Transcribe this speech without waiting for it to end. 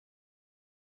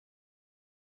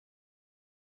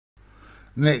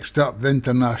Next up, the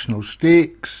International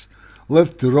Stakes.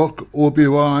 Live to Rock,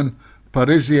 Obi-Wan.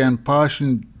 Parisian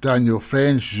Passion, Daniel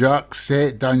French. Jacques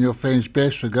Set, Daniel French.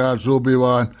 Best regards,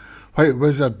 Obi-Wan. White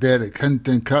Wizard, Derek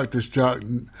Hinton. Cactus Jack,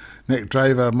 Nick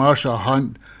Driver. Marshall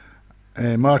Hunt,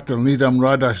 Martin Needham.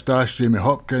 Radash Dash, Jamie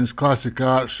Hopkins. Classic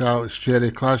Arts, Alex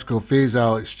Cherry. Classical Phase,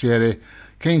 Alex Cherry.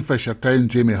 Kingfisher Town,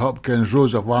 Jamie Hopkins.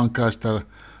 Rose of Lancaster,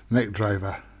 Nick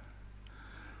Driver.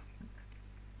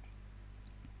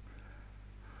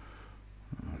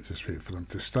 I'll just wait for them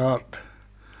to start.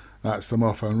 That's them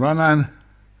off and running.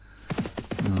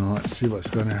 Let's see what's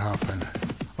going to happen.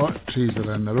 Oh, trees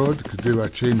are in the road. Could do a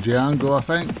change of angle, I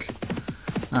think.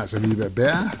 That's a wee bit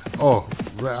better. Oh,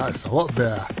 right, that's a lot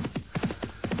better.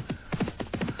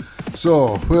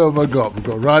 So, who have we got? We've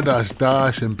got Radash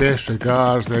Dash and Best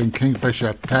Regards, then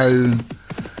Kingfisher Town,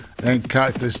 then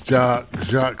Cactus Jack,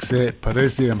 Jacques Set,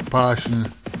 Parisian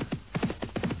Passion.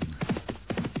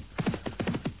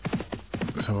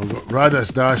 So we've got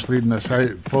Radash Dash leading us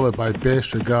out, followed by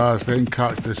Best Regards, then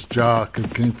Cactus Jack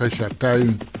and Kingfisher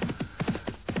Town.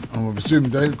 And we've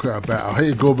zoomed out quite a bit. I'll have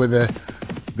to go with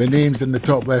the names in the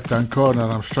top left-hand corner.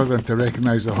 I'm struggling to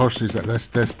recognise the horses at this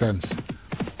distance.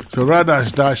 So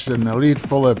Radash Dash is in the lead,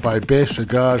 followed by Best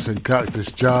Regards and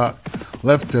Cactus Jack,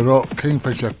 Live to Rock,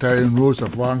 Kingfisher Town, Rose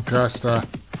of Lancaster.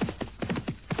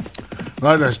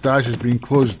 Radash Dash has been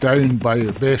closed down by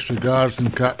Best Regards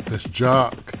and Cactus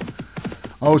Jack.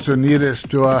 Also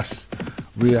nearest to us,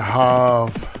 we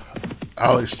have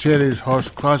Alex Cherry's horse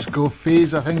Classical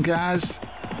Phase, I think it is.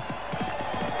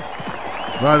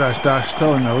 Radash Dash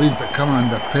still in the lead but coming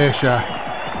under pressure.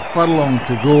 A furlong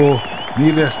to go.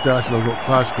 Nearest to us we've got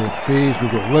Classical Phase,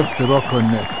 we've got Live to Rock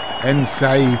on the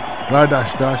inside.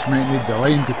 Radash Dash might need the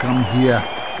line to come here.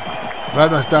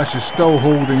 Radash Dash is still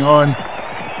holding on.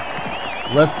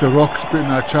 Live to Rock's putting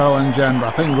a challenge in, but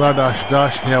I think Radash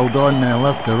Dash held on there.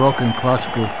 Live to Rock in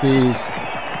Classical Phase.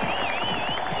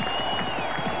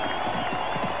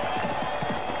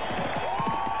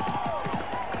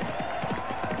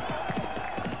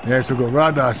 Yes, we've got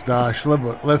Radash Dash,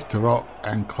 Live to Rock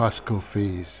and Classical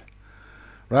Phase.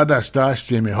 Radash Dash,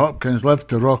 Jamie Hopkins. Live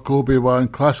to Rock, Obi-Wan.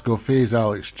 Classical Phase,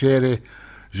 Alex Cherry.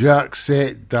 Jacques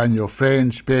Set, Daniel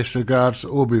French. Best Regards,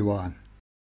 Obi-Wan.